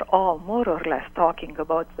 and they are all more or less talking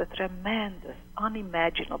about the tremendous,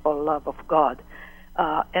 unimaginable love of God.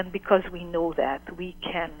 And because we know that, we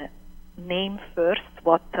can name first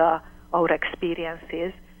what our experience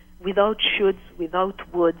is, without shoulds, without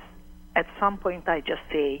woulds. At some point I just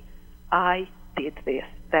say, I did this.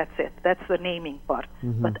 That's it. That's the naming part.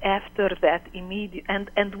 Mm-hmm. But after that,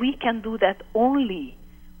 and we can do that only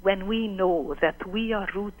when we know that we are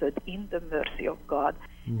rooted in the mercy of God.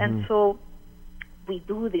 Mm-hmm. And so we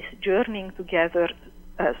do this journeying together.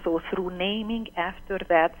 So through naming, after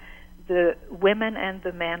that, the women and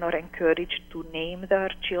the men are encouraged to name their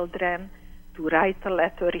children, to write a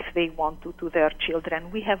letter if they want to their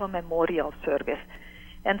children. We have a memorial service.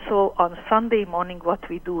 And so on Sunday morning, what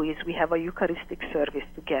we do is we have a Eucharistic service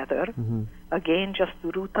together. Mm-hmm. Again, just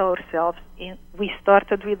to root ourselves in. We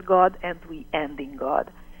started with God and we end in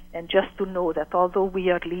God. And just to know that although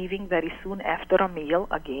we are leaving very soon after a meal,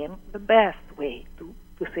 again, the best way to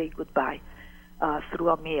say goodbye through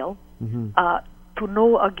a meal, to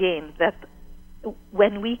know again that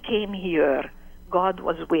when we came here, God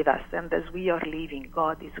was with us, and as we are leaving,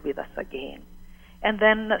 God is with us again. And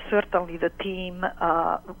then certainly the team,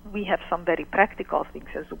 we have some very practical things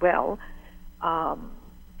as well,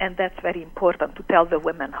 and that's very important to tell the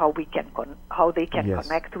women how they can yes.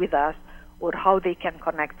 connect with us, or how they can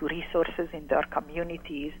connect to resources in their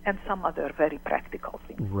communities, and some other very practical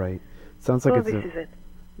things. Right. Sounds like this is it.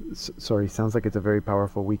 Sounds like it's a very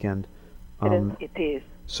powerful weekend. It is.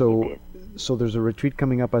 So there's a retreat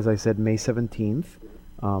coming up, as I said, May 17th.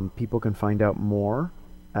 People can find out more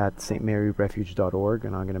at stmaryrefuge.org,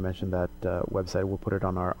 and I'm going to mention that website. We'll put it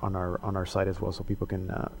on our site as well, so people can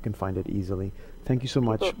find it easily. Thank you so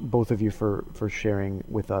much, both of you, for sharing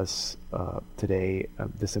with us today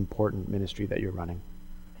this important ministry that you're running.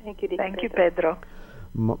 Thank you, Thank you, Pedro.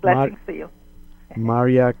 Blessings to you.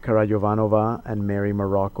 Maria Karajovanova and Mary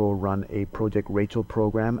Morocco run a Project Rachel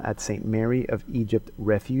program at St. Mary of Egypt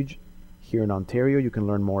Refuge here in Ontario. You can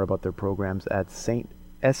learn more about their programs at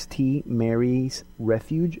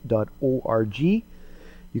stmarysrefuge.org.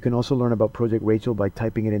 You can also learn about Project Rachel by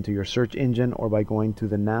typing it into your search engine or by going to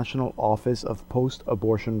the National Office of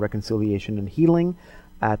Post-Abortion Reconciliation and Healing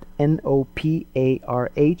at noparh.org.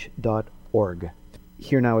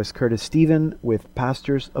 Here now is Curtis Stephen with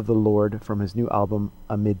Pastors of the Lord from his new album,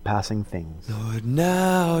 Amid Passing Things. Lord,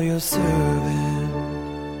 now your servant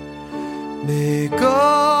may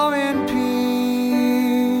go in peace.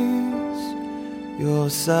 Your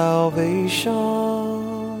salvation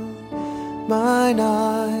mine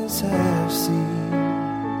eyes have seen.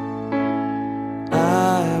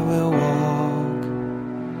 I will walk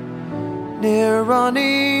near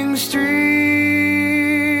running streams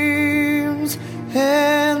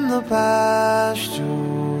in the pastures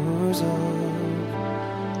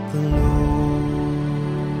of the Lord.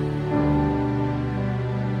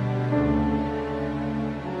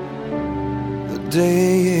 The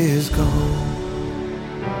day is gone,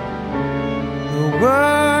 the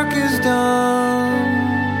work is done.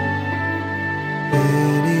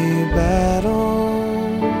 Many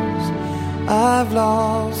battles I've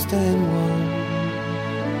lost and won.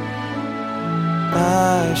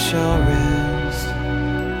 I shall rest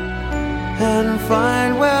and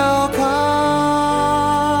find welcome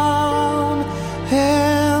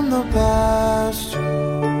in the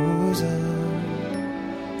pastures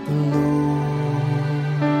of the Lord.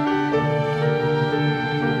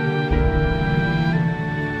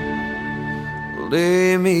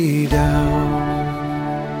 Lay me down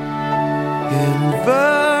in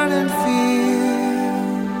verdant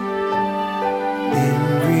fields, in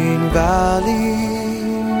green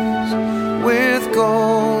valleys with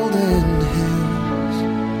golden hills,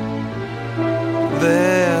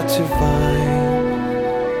 there to find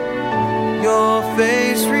your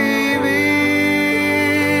face revealed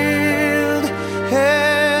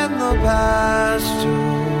in the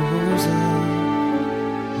pastures of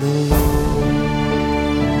the Lord.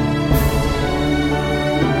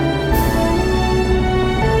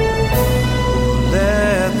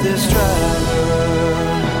 Let this traveler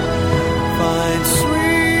find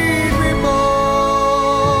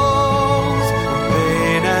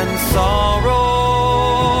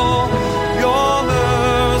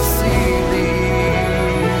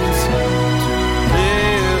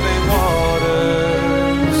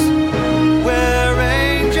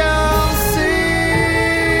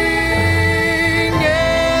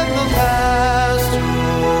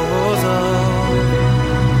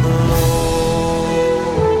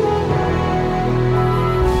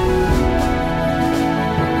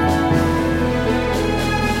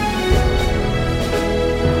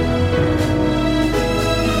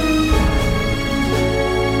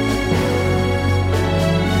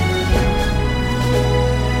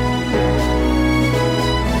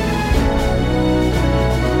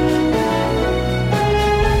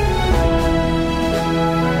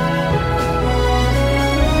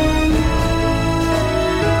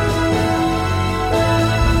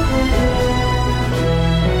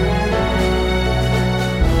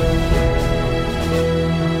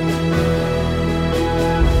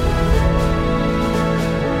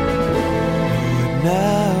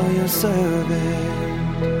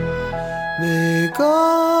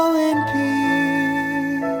in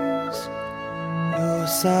peace. Your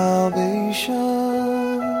salvation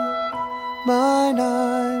mine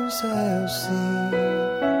eyes have seen.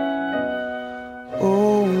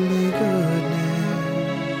 Only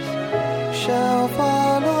goodness shall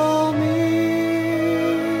follow me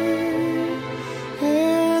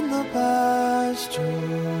in the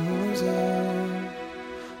pastures of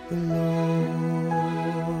the Lord.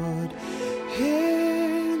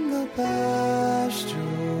 In the pastures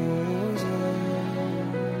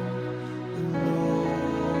of the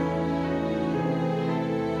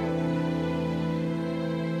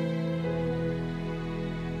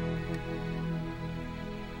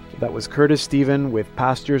That was Curtis Stephen with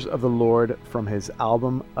Pastures of the Lord from his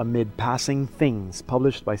album Amid Passing Things,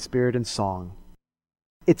 published by Spirit and Song.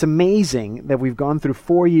 It's amazing that we've gone through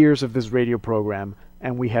 4 years of this radio program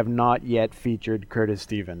and we have not yet featured Curtis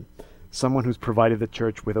Stephen, someone who's provided the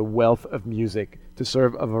church with a wealth of music to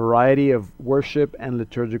serve a variety of worship and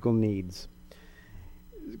liturgical needs.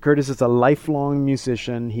 Curtis is a lifelong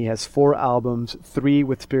musician. He has 4 albums, 3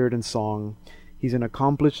 with Spirit and Song. He's an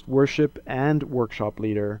accomplished worship and workshop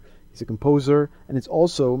leader. He's a composer, and is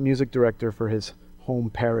also music director for his home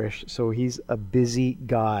parish, so he's a busy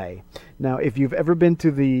guy. Now, if you've ever been to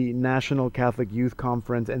the National Catholic Youth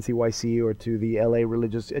Conference, NCYC, or to the LA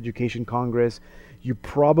Religious Education Congress, you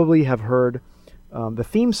probably have heard the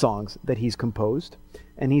theme songs that he's composed,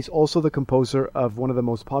 and he's also the composer of one of the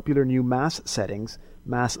most popular new Mass settings,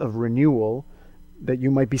 Mass of Renewal, that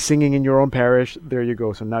you might be singing in your own parish. There you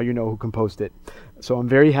go. So now you know who composed it. So I'm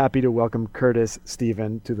very happy to welcome Curtis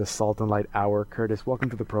Stephen to the Salt and Light Hour. Curtis, welcome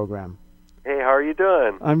to the program. Hey, how are you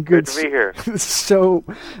doing? I'm good. Good to be here. So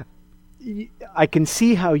I can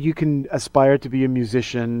see how you can aspire to be a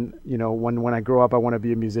musician. You know, when I grow up, I want to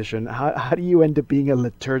be a musician. How do you end up being a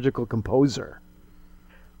liturgical composer?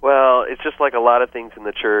 Well, it's just like a lot of things in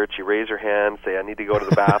the church. You raise your hand, say, I need to go to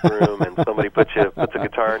the bathroom, and somebody puts a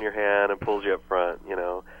guitar in your hand and pulls you up front, you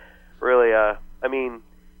know. Really, I mean,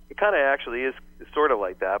 it kind of actually is sort of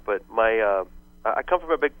like that, but I come from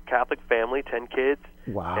a big Catholic family, 10 kids.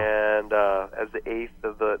 Wow. And as the 8th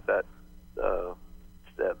of the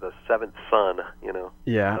 7th son, you know.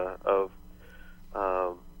 Yeah.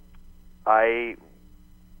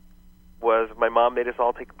 My mom made us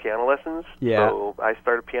all take piano lessons. Yeah. So I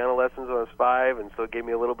started piano lessons when I was 5, and so it gave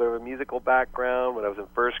me a little bit of a musical background. When I was in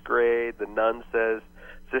 1st grade, the nun says,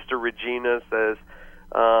 Sister Regina says,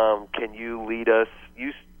 can you lead us?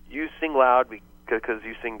 You sing loud because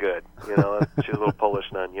you sing good. You know, she was a little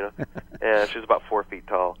Polish nun, you know. And she was about 4 feet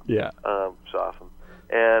tall. Yeah. She's awesome.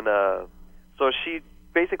 And so she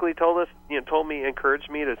basically told me,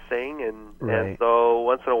 encouraged me to sing, and so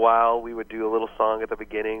once in a while we would do a little song at the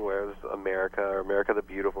beginning where it was America or America the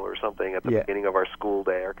Beautiful or something at the beginning of our school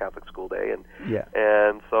day, our Catholic school day, and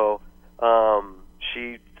so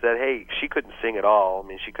she said, hey, she couldn't sing at all. I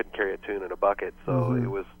mean, she couldn't carry a tune in a bucket, so it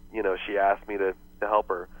was, you know, she asked me to help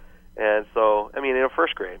her, and so I mean, in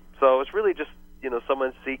 1st grade, so it's really just, you know,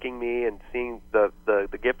 someone seeking me and seeing the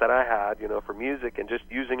gift that I had, you know, for music and just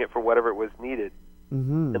using it for whatever it was needed.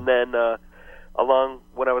 Mm-hmm. And then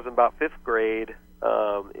when I was in about 5th grade,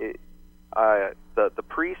 the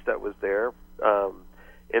priest that was there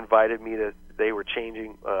invited me to. They were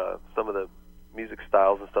changing some of the music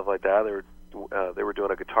styles and stuff like that. They were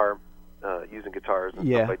doing a guitar, using guitars and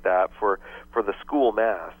stuff like that for the school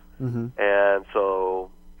mass. Mm-hmm. And so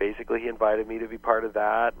basically, he invited me to be part of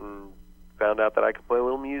that, and found out that I could play a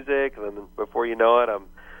little music. And then before you know it, I'm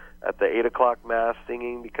at the 8 o'clock mass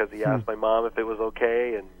singing because he asked my mom if it was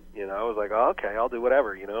okay, and you know, I was like, oh, okay, I'll do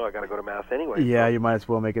whatever, you know, I got to go to mass anyway. Yeah, you might as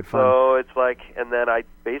well make it fun. So it's like, and then I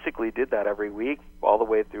basically did that every week all the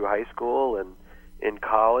way through high school and in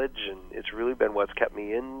college, and it's really been what's kept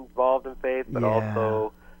me involved in faith, but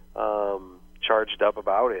also charged up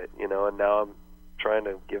about it, you know, and now I'm trying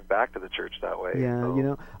to give back to the church that way. Yeah, so. You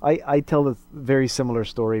know, I tell a very similar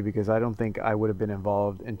story because I don't think I would have been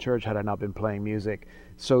involved in church had I not been playing music.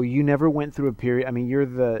 So you never went through a period, I mean, you're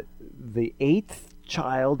the 8th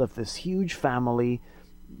child of this huge family.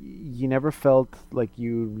 You never felt like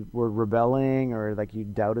you were rebelling or like you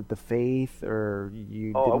doubted the faith or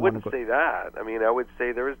you didn't I wouldn't want to go... say that. I mean, I would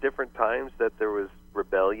say there was different times that there was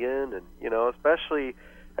rebellion, and, you know, especially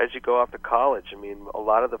as you go off to college. I mean, a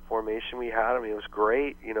lot of the formation we had, I mean, it was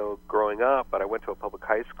great, you know, growing up, but I went to a public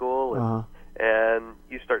high school, and and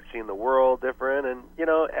you start seeing the world different, and, you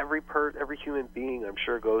know, every human being, I'm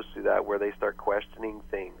sure, goes through that where they start questioning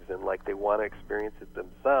things, and, like, they want to experience it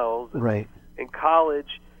themselves. And right. In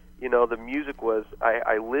college, you know, the music was,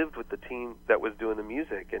 I lived with the team that was doing the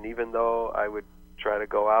music, and even though I would try to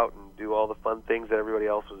go out and do all the fun things that everybody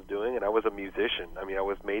else was doing. And I was a musician. I mean, I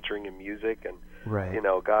was majoring in music, and right. you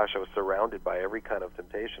know, gosh, I was surrounded by every kind of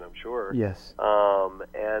temptation, I'm sure. Yes.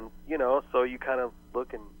 And you know, so you kind of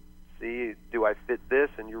look and see, do I fit this?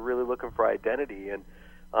 And you're really looking for identity. And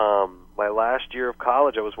my last year of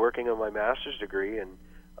college, I was working on my master's degree, and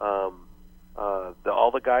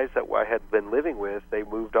all the guys that I had been living with, they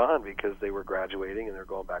moved on because they were graduating and they're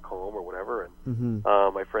going back home or whatever. And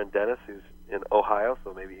my friend Dennis, who's in Ohio,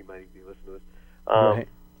 so maybe he might be listening to this, right.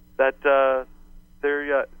 that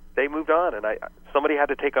they moved on, and somebody had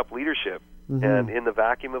to take up leadership. And in the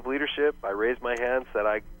vacuum of leadership, I raised my hand, said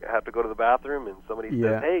I had to go to the bathroom, and somebody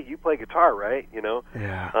said, "Hey, you play guitar, right? You know,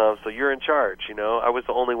 so you're in charge." You know, I was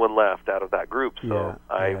the only one left out of that group, so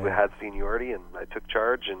I had seniority, and I took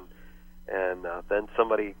charge. And then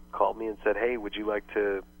somebody called me and said, "Hey, would you like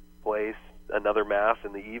to play another mass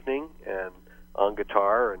in the evening and on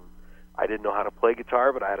guitar?" And I didn't know how to play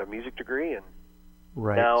guitar, but I had a music degree, and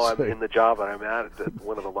now I'm in the job that I'm at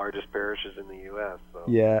one of the largest parishes in the U.S. So.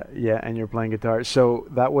 Yeah, and you're playing guitar. So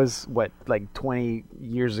that was, what, like 20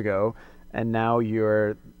 years ago, and now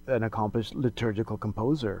you're an accomplished liturgical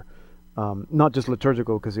composer. Not just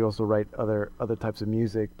liturgical, because you also write other types of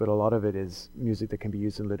music, but a lot of it is music that can be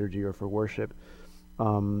used in liturgy or for worship.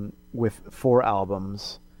 With 4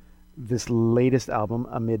 albums, this latest album,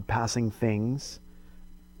 Amid Passing Things,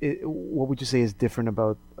 what would you say is different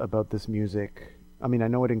about this music? I mean, I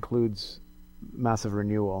know it includes massive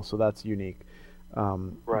renewal, so that's unique.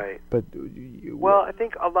 Right. But well, I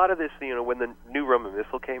think a lot of this, you know, when the new Roman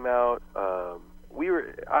Missal came out,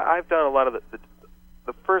 I've done a lot of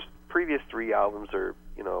the previous 3 albums are,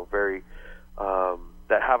 you know, very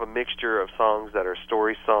that have a mixture of songs that are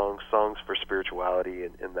story songs for spirituality,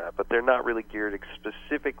 and that, but they're not really geared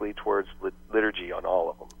specifically towards liturgy on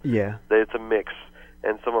all of them. Yeah. It's a mix,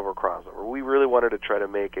 and some of them are crossover. We really wanted to try to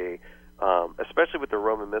make especially with the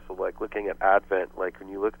Roman Missal, like looking at Advent, like when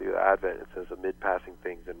you look through Advent, it says amid passing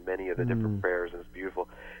things in many of the different prayers, and it's beautiful.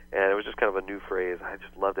 And it was just kind of a new phrase. I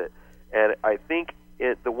just loved it. And I think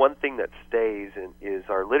the one thing that stays is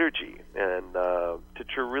our liturgy, and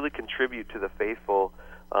to really contribute to the faithful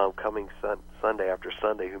coming Sunday after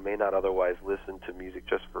Sunday who may not otherwise listen to music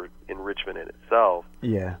just for enrichment in itself.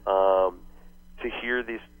 Yeah. To hear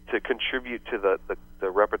these, to contribute to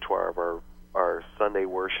the repertoire of our Sunday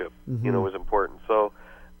worship, you know, was important. So,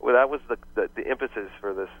 well, that was the impetus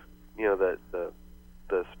for this, you know,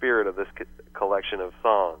 the spirit of this collection of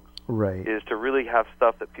songs, right, is to really have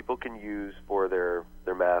stuff that people can use for their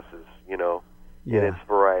masses, you know, in its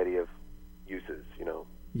variety of uses, you know.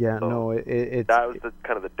 Yeah, so no, it's that was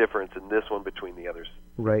kind of the difference in this one between the others.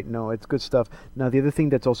 Right. No, it's good stuff. Now, the other thing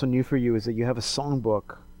that's also new for you is that you have a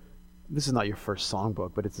songbook. This is not your first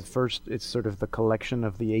songbook, but it's sort of the collection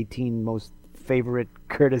of the 18 most favorite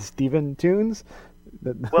Curtis Stephen tunes.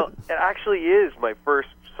 Well, it actually is my first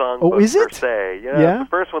songbook per se. Yeah, it's the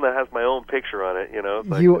first one that has my own picture on it. You know,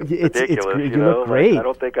 it's ridiculous. You look great. Like, I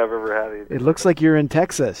don't think I've ever had anything. It looks like you're in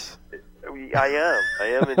Texas. I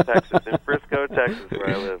am in Texas, in Frisco, Texas, where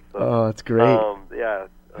I live. So, oh, that's great. Yeah.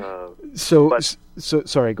 So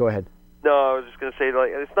sorry. Go ahead. No, I was just going to say,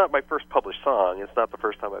 like, it's not my first published song. It's not the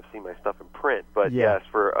first time I've seen my stuff in print. But yes,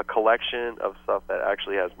 for a collection of stuff that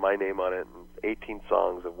actually has my name on it, and 18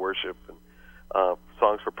 songs of worship and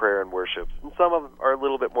songs for prayer and worship. And some of them are a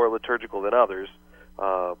little bit more liturgical than others,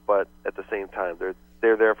 but at the same time,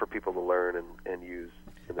 they're there for people to learn and use.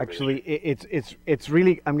 Actually, it's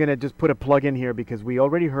really, I'm going to just put a plug in here because we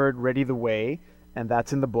already heard Ready the Way, and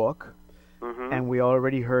that's in the book. And we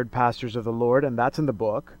already heard Pastors of the Lord, and that's in the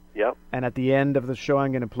book. Yep. And at the end of the show,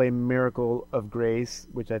 I'm going to play Miracle of Grace,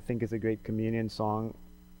 which I think is a great communion song.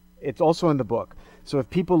 It's also in the book. So if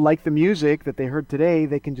people like the music that they heard today,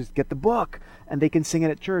 they can just get the book, and they can sing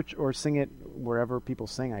it at church or sing it wherever people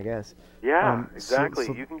sing, I guess. Yeah, exactly.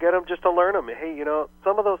 So you can get them just to learn them. Hey, you know,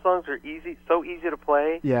 some of those songs are so easy to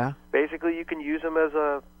play. Yeah. Basically, you can use them as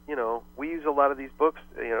we use a lot of these books,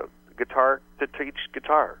 guitar, to teach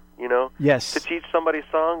guitar. Yes. To teach somebody a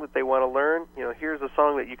song that they want to learn, here's a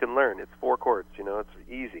song that you can learn. It's 4 chords, it's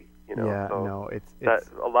easy, Yeah, so no, it's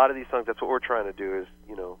a lot of these songs, that's what we're trying to do is,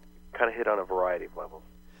 kind of hit on a variety of levels.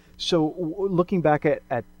 So looking back at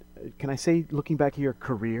can I say looking back at your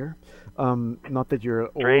career, not that you're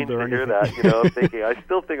strange old or to anything. Hear that, thinking, I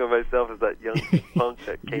still think of myself as that young punk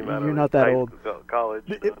that came out You're of not that old. College.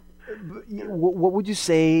 What would you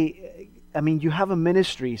say, I mean, you have a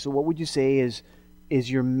ministry, so what would you say is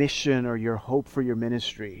your mission or your hope for your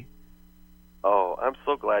ministry? Oh, I'm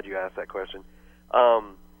so glad you asked that question.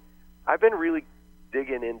 I've been really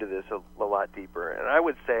digging into this a lot deeper, and I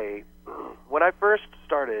would say when I first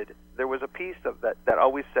started, there was a piece of that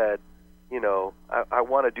always said, you know, I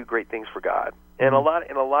want to do great things for God, and a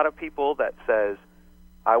lot of people that says,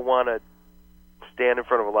 I want to stand in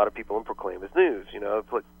front of a lot of people and proclaim His news, you know,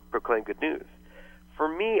 proclaim good news. For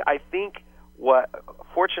me, I think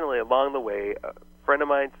fortunately along the way, a friend of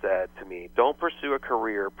mine said to me, don't pursue a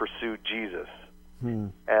career, pursue Jesus.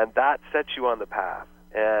 And that sets you on the path.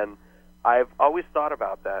 And I've always thought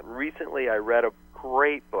about that. And recently I read a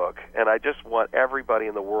great book, and I just want everybody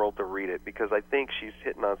in the world to read it because I think she's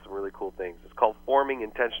hitting on some really cool things. It's called Forming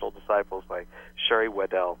Intentional Disciples by Sherry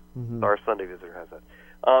Weddell. Our Sunday Visitor has that.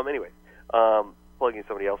 Anyway, plugging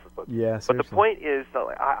somebody else's book. Yeah, but the point is,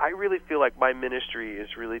 I really feel like my ministry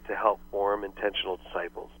is really to help form intentional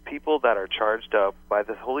disciples, people that are charged up by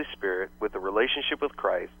the Holy Spirit with a relationship with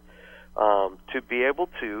Christ, to be able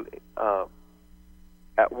to,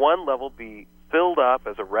 at one level, be filled up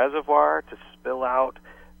as a reservoir to spill out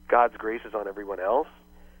God's graces on everyone else,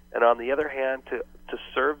 and on the other hand, to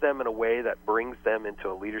serve them in a way that brings them into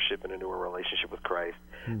a leadership and into a relationship with Christ,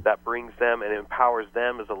 that brings them and empowers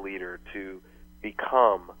them as a leader to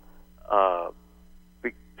become, that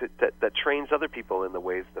trains other people in the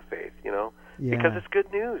ways of the faith, you know? Yeah. Because it's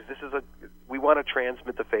good news. We want to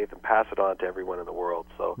transmit the faith and pass it on to everyone in the world.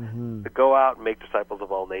 So to go out and make disciples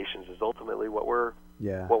of all nations is ultimately what we're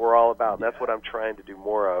all about. And that's what I'm trying to do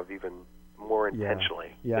more of, even more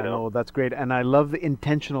intentionally. Yeah, you know? No, that's great. And I love the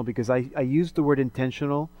intentional because I use the word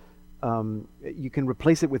intentional. You can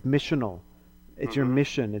replace it with missional. It's your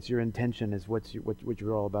mission, it's your intention, is what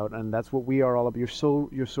you're all about, and that's what we are all about. You're so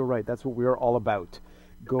right. That's what we are all about.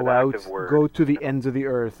 Go out, go to the ends of the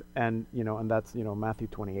earth, and and that's Matthew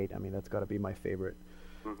 28. I mean, that's got to be my favorite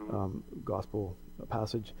gospel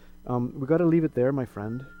passage. We got to leave it there, my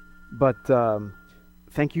friend. But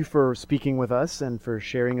thank you for speaking with us and for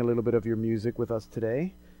sharing a little bit of your music with us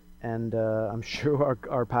today. And I'm sure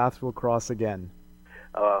our paths will cross again.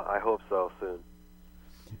 I hope so soon.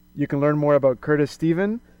 You can learn more about Curtis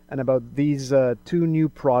Stephen and about these two new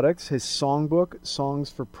products, his songbook, Songs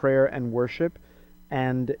for Prayer and Worship,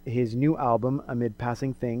 and his new album, Amid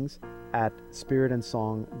Passing Things, at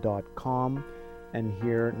spiritandsong.com. And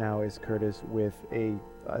here now is Curtis with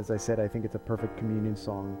as I said, I think it's a perfect communion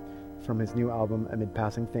song from his new album, Amid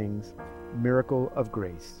Passing Things, Miracle of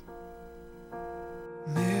Grace.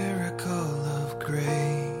 Miracle of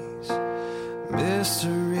grace,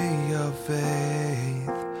 mystery of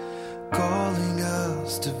faith, calling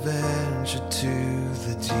us to venture to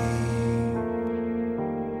the deep.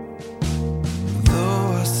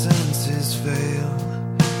 Though our senses fail,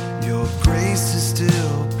 your graces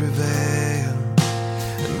still prevail,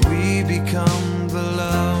 and we become the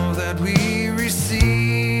love that we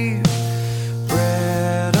receive.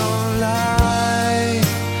 Bread of life,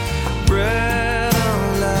 bread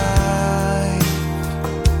of life.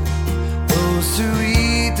 Those who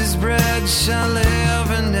eat this bread shall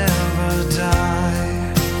live and never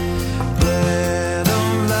die. Bread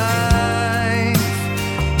of life,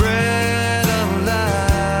 bread of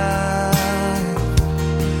life.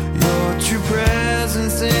 Your true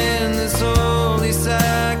presence in this holy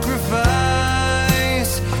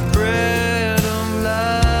sacrifice. Bread of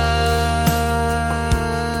life.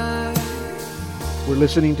 We're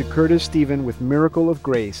listening to Curtis Stephen with Miracle of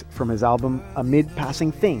Grace from his album Amid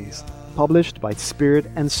Passing Things, published by Spirit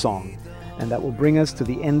and Song. And that will bring us to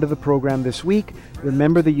the end of the program this week.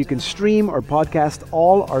 Remember that you can stream or podcast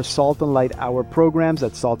all our Salt and Light Hour programs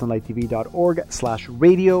at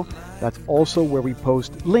saltandlighttv.org/radio. That's also where we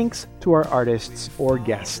post links to our artists or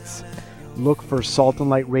guests. Look for Salt and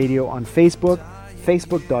Light Radio on Facebook,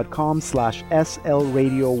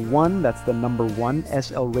 facebook.com/slradio1. That's the number 1,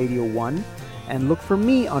 SLRadio1. And look for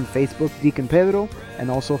me on Facebook, Deacon Pedro, and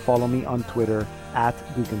also follow me on Twitter at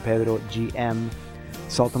Deacon Pedro GM.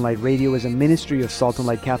 Salt and Light Radio is a ministry of Salt and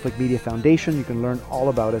Light Catholic Media Foundation. You can learn all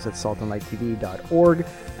about us at saltandlighttv.org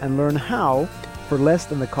and learn how, for less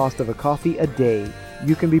than the cost of a coffee a day,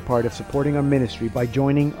 you can be part of supporting our ministry by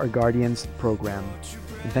joining our Guardians program.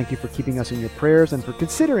 And thank you for keeping us in your prayers and for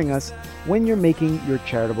considering us when you're making your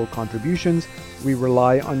charitable contributions. We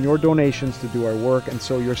rely on your donations to do our work, and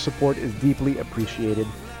so your support is deeply appreciated.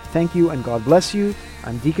 Thank you and God bless you.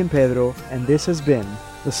 I'm Deacon Pedro, and this has been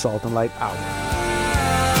the Salt and Light Hour.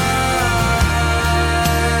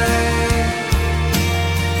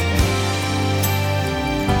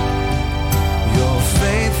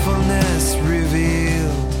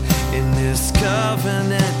 Revealed in this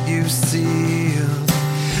covenant you sealed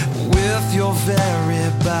with your very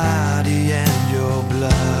body and your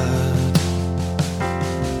blood.